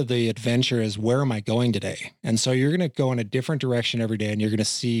part of the adventure is, where am I going today? And so you're going to go in a different direction every day, and you're going to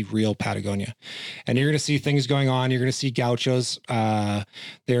see real Patagonia, and you're going to see things going on. You're going to see gauchos.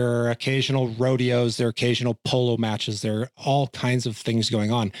 There are occasional rodeos, there are occasional polo matches. There are all kinds of things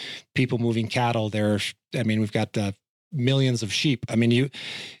going on. People moving cattle. We've got millions of sheep. I mean,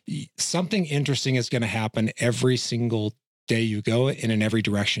 something interesting is going to happen every single day you go in every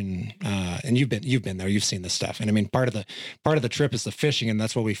direction. And you've been there, you've seen this stuff. And I mean, part of the trip is the fishing, and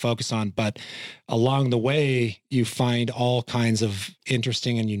that's what we focus on. But along the way, you find all kinds of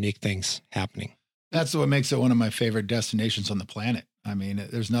interesting and unique things happening. That's what makes it one of my favorite destinations on the planet. I mean,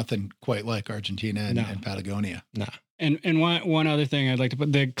 there's nothing quite like Argentina and Patagonia. No. And one other thing I'd like to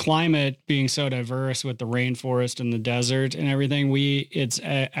put, the climate being so diverse with the rainforest and the desert and everything, it's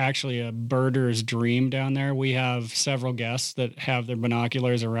actually a birder's dream down there. We have several guests that have their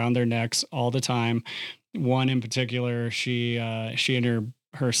binoculars around their necks all the time. One in particular, she and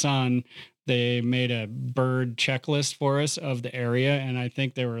her son, they made a bird checklist for us of the area, and I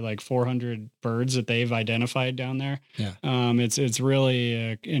think there were like 400 birds that they've identified down there. Yeah. It's really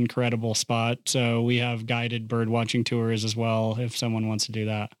an incredible spot. So we have guided bird watching tours as well, if someone wants to do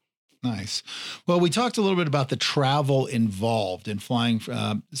that. Nice. Well, we talked a little bit about the travel involved in flying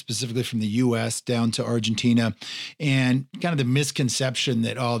specifically from the U.S. down to Argentina, and kind of the misconception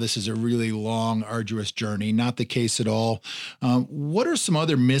that, this is a really long, arduous journey. Not the case at all. What are some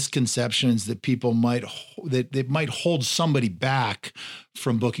other misconceptions that people might hold somebody back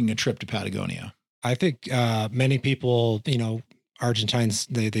from booking a trip to Patagonia? I think many people, Argentines,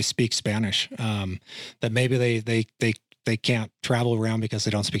 they speak Spanish, that maybe they can't travel around because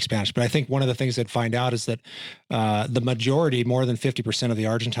they don't speak Spanish. But I think one of the things they'd find out is that the majority, more than 50% of the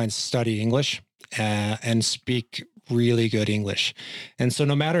Argentines study English and speak really good English. And so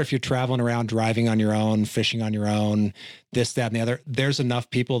no matter if you're traveling around, driving on your own, fishing on your own, this, that, and the other, there's enough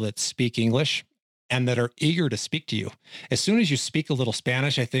people that speak English and that are eager to speak to you. As soon as you speak a little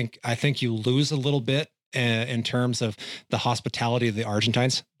Spanish, I think you lose a little bit in terms of the hospitality of the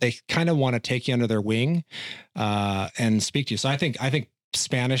Argentines. They kind of want to take you under their wing and speak to you. So I think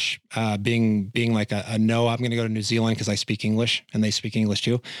Spanish being like a no, I'm going to go to New Zealand because I speak English and they speak English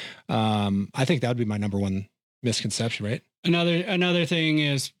too. I think that would be my number one misconception, right? Another thing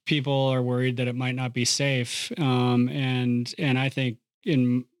is people are worried that it might not be safe. And I think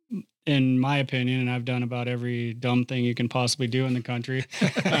in my opinion, and I've done about every dumb thing you can possibly do in the country,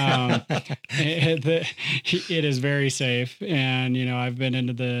 it is very safe. And, I've been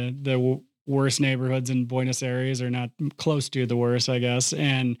into the worst neighborhoods in Buenos Aires, or not close to the worst, I guess.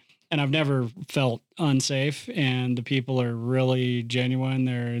 And I've never felt unsafe, and the people are really genuine.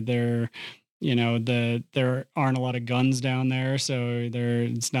 There aren't a lot of guns down there. So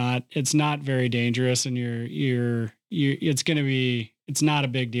it's not very dangerous, and it's not a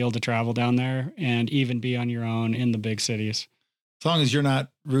big deal to travel down there and even be on your own in the big cities. As long as you're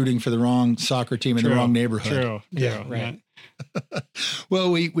not rooting for the wrong soccer team in the wrong neighborhood. True. Yeah, right.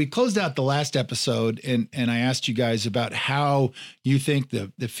 Well, we closed out the last episode and I asked you guys about how you think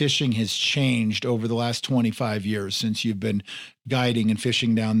the fishing has changed over the last 25 years since you've been guiding and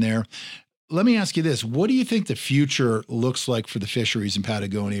fishing down there. Let me ask you this. What do you think the future looks like for the fisheries in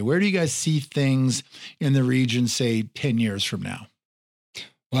Patagonia? Where do you guys see things in the region, say 10 years from now?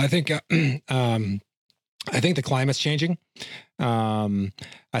 Well, I think the climate's changing.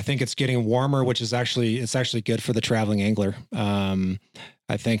 I think it's getting warmer, which is actually good for the traveling angler. I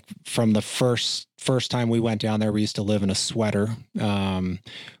think from the first time we went down there, we used to live in a sweater.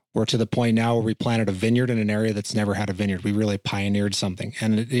 We're to the point now where we planted a vineyard in an area that's never had a vineyard. We really pioneered something.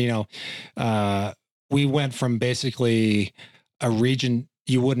 And, we went from basically a region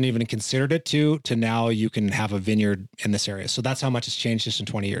you wouldn't even have considered it to now you can have a vineyard in this area. So that's how much it's changed just in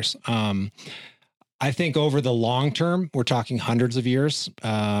 20 years. I think over the long term, we're talking hundreds of years.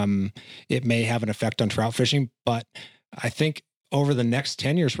 It may have an effect on trout fishing, but I think over the next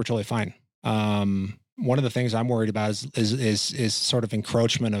 10 years, we're totally fine. One of the things I'm worried about is sort of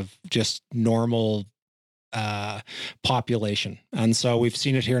encroachment of just normal population. And so we've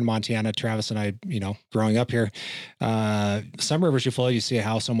seen it here in Montana. Travis and I, growing up here, some rivers you flow, you see a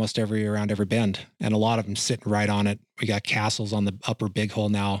house almost around every bend, and a lot of them sitting right on it. We got castles on the upper Big Hole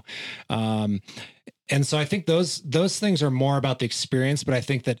now. And so I think those things are more about the experience, but I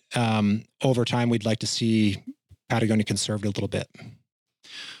think that over time we'd like to see Patagonia conserved a little bit.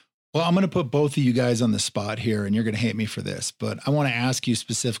 Well, I'm going to put both of you guys on the spot here, and you're going to hate me for this, but I want to ask you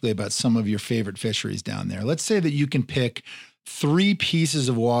specifically about some of your favorite fisheries down there. Let's say that you can pick 3 pieces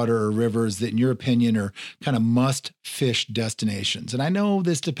of water or rivers that, in your opinion, are kind of must fish destinations. And I know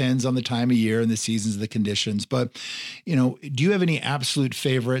this depends on the time of year and the seasons, the conditions, but, do you have any absolute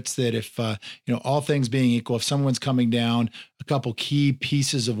favorites that if, all things being equal, if someone's coming down, a couple key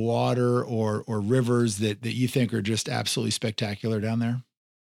pieces of water or rivers that you think are just absolutely spectacular down there?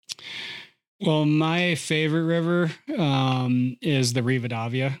 Well, my favorite river is the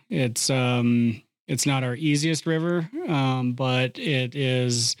Rivadavia. It's not our easiest river, but it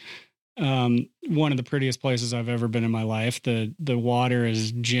is one of the prettiest places I've ever been in my life. The water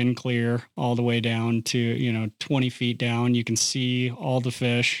is gin clear all the way down to 20 feet down. You can see all the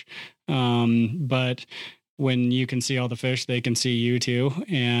fish, but when you can see all the fish, they can see you too,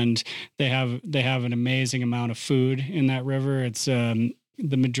 and they have an amazing amount of food in that river. It's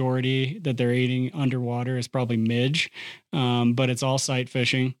the majority that they're eating underwater is probably midge, but it's all sight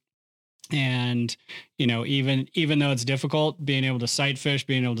fishing. And, even though it's difficult being able to sight fish,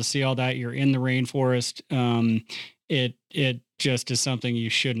 being able to see all that, you're in the rainforest. It just is something you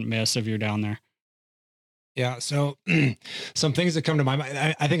shouldn't miss if you're down there. Yeah. So some things that come to my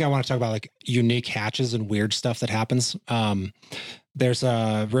mind, I think I want to talk about like unique hatches and weird stuff that happens. There's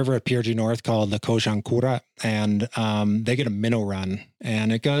a river at PRG North called the Kojankura, and they get a minnow run,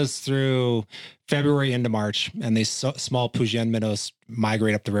 and it goes through February into March, and these small Pujian minnows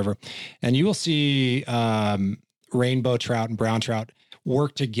migrate up the river, and you will see rainbow trout and brown trout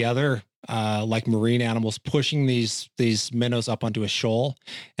work together like marine animals, pushing these minnows up onto a shoal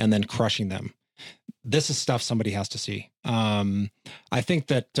and then crushing them. This is stuff somebody has to see. I think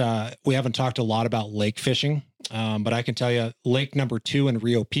that we haven't talked a lot about lake fishing, but I can tell you lake number 2 in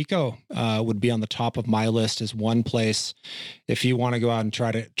Rio Pico would be on the top of my list as one place. If you want to go out and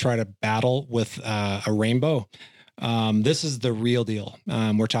try to battle with a rainbow, this is the real deal.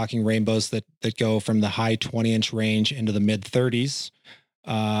 We're talking rainbows that go from the high 20-inch range into the mid 30s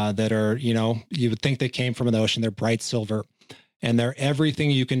that are, you would think they came from the ocean. They're bright silver. And they're everything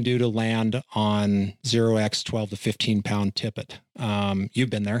you can do to land on 0x 12 to 15 pound tippet.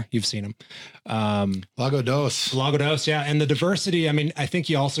 You've been there, you've seen them. Lago Dos, yeah. And the diversity. I mean, I think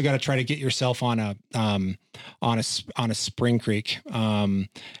you also got to try to get yourself on a spring creek. And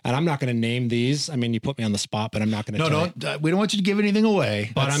I'm not going to name these. I mean, you put me on the spot, but I'm not going to. No, we don't want you to give anything away.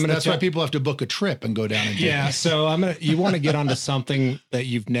 But that's why people have to book a trip and go down and do yeah. it. So you want to get onto something that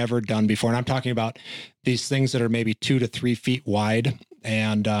you've never done before, and I'm talking about these things that are maybe 2 to 3 feet wide.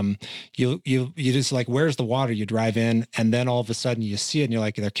 And you just like, where's the water? You drive in, and then all of a sudden you see it and you're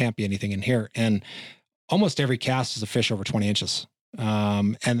like, there can't be anything in here. And almost every cast is a fish over 20 inches.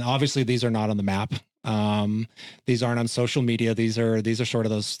 And obviously these are not on the map. These aren't on social media. These are sort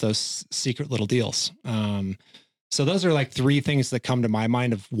of those secret little deals. So those are like 3 things that come to my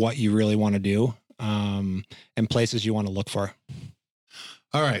mind of what you really want to do, and places you want to look for.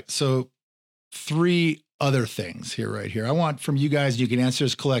 All right. So 3 other things right here. I want from you guys, you can answer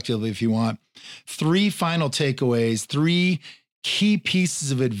this collectively if you want, 3 final takeaways, 3 key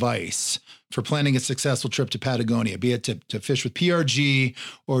pieces of advice for planning a successful trip to Patagonia, be it to fish with PRG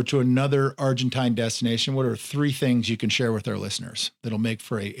or to another Argentine destination. What are 3 things you can share with our listeners that'll make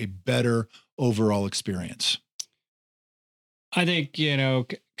for a better overall experience? I think,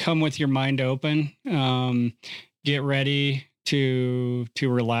 come with your mind open, get ready to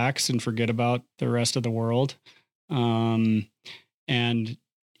relax and forget about the rest of the world. And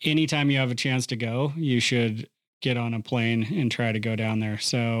anytime you have a chance to go, you should get on a plane and try to go down there.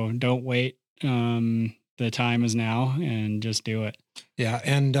 So don't wait. The time is now, and just do it. Yeah.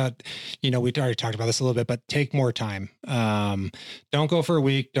 And, we already talked about this a little bit, but take more time. Don't go for a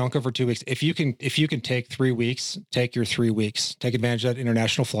week. Don't go for 2 weeks. If you can take 3 weeks, take your 3 weeks, take advantage of that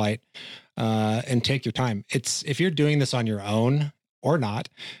international flight, and take your time. If you're doing this on your own or not,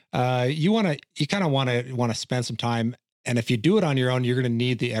 you kind of want to spend some time. And if you do it on your own, you're going to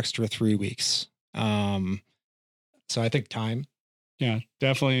need the extra 3 weeks. So I think time. Yeah,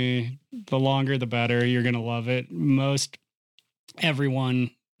 definitely. The longer, the better. You're going to love it. Most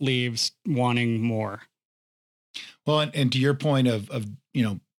everyone leaves wanting more. Well, and to your point of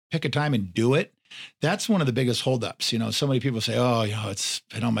pick a time and do it. That's one of the biggest holdups. So many people say, oh, it's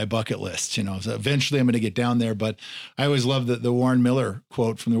been on my bucket list, so eventually I'm going to get down there. But I always love the Warren Miller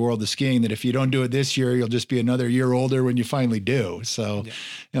quote from the World of Skiing that if you don't do it this year, you'll just be another year older when you finally do. So,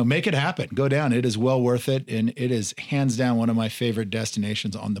 make it happen. Go down. It is well worth it. And it is hands down one of my favorite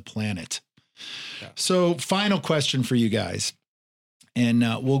destinations on the planet. Yeah. So final question for you guys. And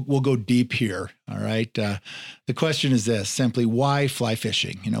we'll go deep here. All right. The question is this: simply, why fly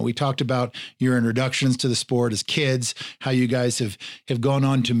fishing? We talked about your introductions to the sport as kids, how you guys have gone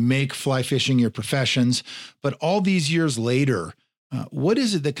on to make fly fishing your professions. But all these years later, what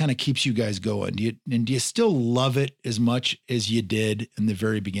is it that kind of keeps you guys going? Do you still love it as much as you did in the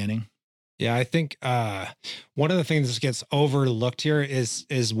very beginning? Yeah, I think one of the things that gets overlooked here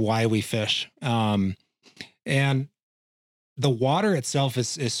is why we fish. And the water itself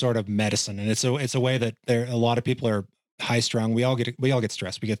is sort of medicine, and it's a way that a lot of people are high strung. We all get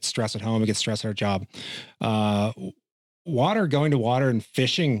stressed. We get stressed at home. We get stressed at our job. Going to water and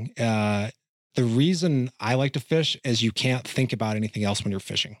fishing. The reason I like to fish is you can't think about anything else when you're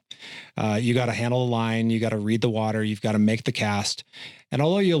fishing. You got to handle the line. You got to read the water. You've got to make the cast. And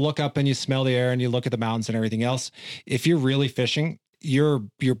although you look up and you smell the air and you look at the mountains and everything else, if you're really fishing, you're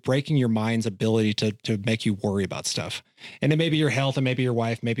breaking your mind's ability to make you worry about stuff. And it may be your health, and maybe your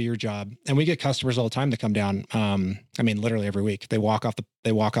wife, maybe your job. And we get customers all the time that come down. Literally every week. They walk off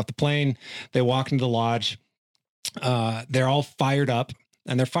the plane, they walk into the lodge. They're all fired up,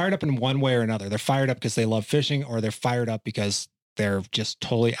 and they're fired up in one way or another. They're fired up because they love fishing, or they're fired up because they're just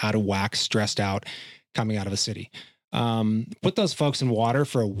totally out of whack, stressed out, coming out of a city. Put those folks in water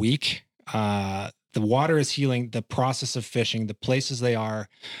for a week. The water is healing, the process of fishing, the places they are,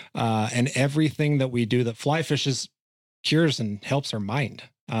 and everything that we do that fly fishes cures and helps our mind.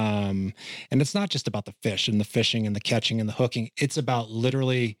 And it's not just about the fish and the fishing and the catching and the hooking. It's about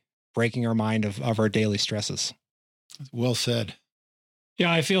literally breaking our mind of our daily stresses. Well said. Yeah,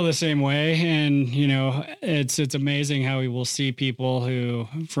 I feel the same way. And, it's amazing how we will see people who,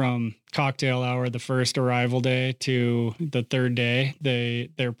 from cocktail hour, the first arrival day, to the third day,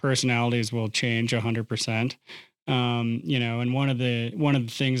 their personalities will change 100%. And one of the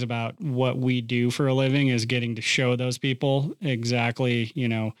things about what we do for a living is getting to show those people exactly,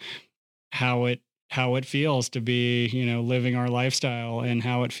 how it feels to be, living our lifestyle, and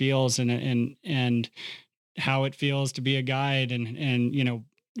how it feels and how it feels to be a guide. And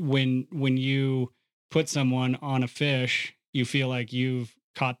when you put someone on a fish, you feel like you've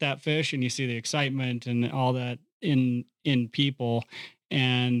caught that fish, and you see the excitement and all that in people.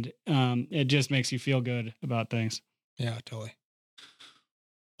 And it just makes you feel good about things. Yeah, totally.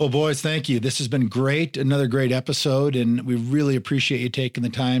 Well, boys, thank you. This has been great. Another great episode. And we really appreciate you taking the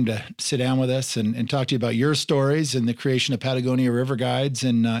time to sit down with us and talk to you about your stories and the creation of Patagonia River Guides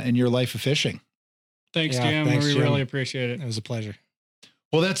and your life of fishing. Thanks, Jim. We really appreciate it. It was a pleasure.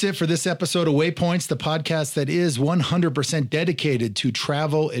 Well, that's it for this episode of Waypoints, the podcast that is 100% dedicated to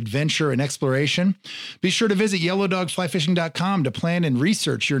travel, adventure, and exploration. Be sure to visit yellowdogflyfishing.com to plan and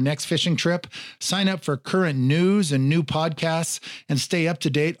research your next fishing trip, sign up for current news and new podcasts, and stay up to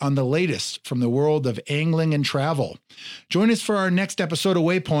date on the latest from the world of angling and travel. Join us for our next episode of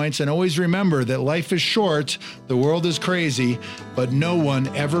Waypoints, and always remember that life is short, the world is crazy, but no one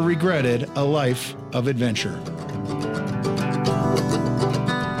ever regretted a life of adventure.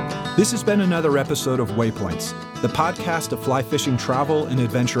 This has been another episode of Waypoints, the podcast of fly fishing travel and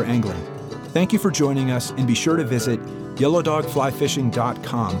adventure angling. Thank you for joining us, and be sure to visit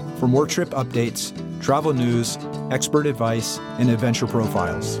yellowdogflyfishing.com for more trip updates, travel news, expert advice, and adventure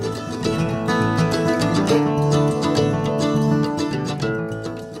profiles.